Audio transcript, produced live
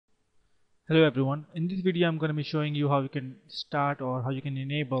Hello everyone, in this video I'm going to be showing you how you can start or how you can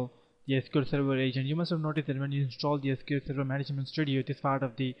enable the SQL Server agent. You must have noticed that when you install the SQL Server Management Studio, this part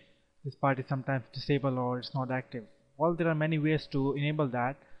is sometimes disabled or it's not active. Well, there are many ways to enable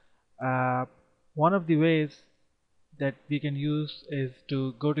that. One of the ways that we can use is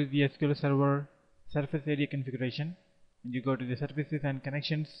to go to the SQL Server surface area configuration, and you go to the services and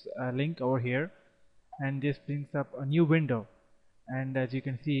connections link over here, and this brings up a new window. And as you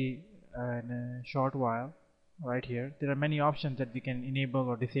can see in a short while right here, there are many options that we can enable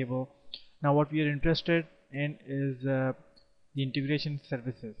or disable. Now what we are interested in is the integration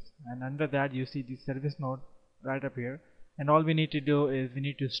services, and under that you see the service node right up here, and all we need to do is we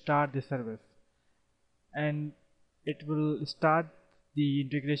need to start the service, and it will start the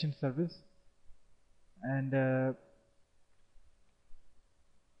integration service. And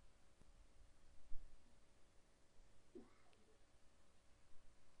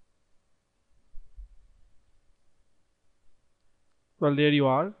well, there you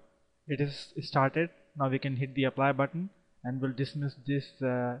are, it is started. Now we can hit the apply button and we'll dismiss this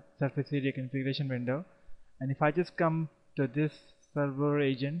surface area configuration window. And if I just come to this server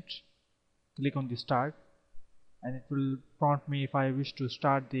agent, click on the start, and it will prompt me if I wish to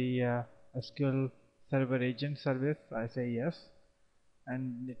start the SQL Server agent service. I say yes,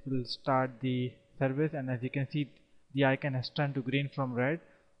 and it will start the service, and as you can see the icon has turned to green from red.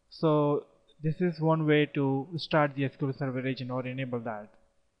 So this is one way to start the SQL Server agent or enable that.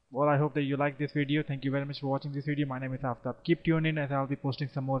 Well, I hope that you like this video. Thank you very much for watching this video. My name is Aftab. Keep tuned in as I'll be posting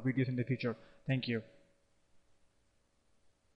some more videos in the future. Thank you.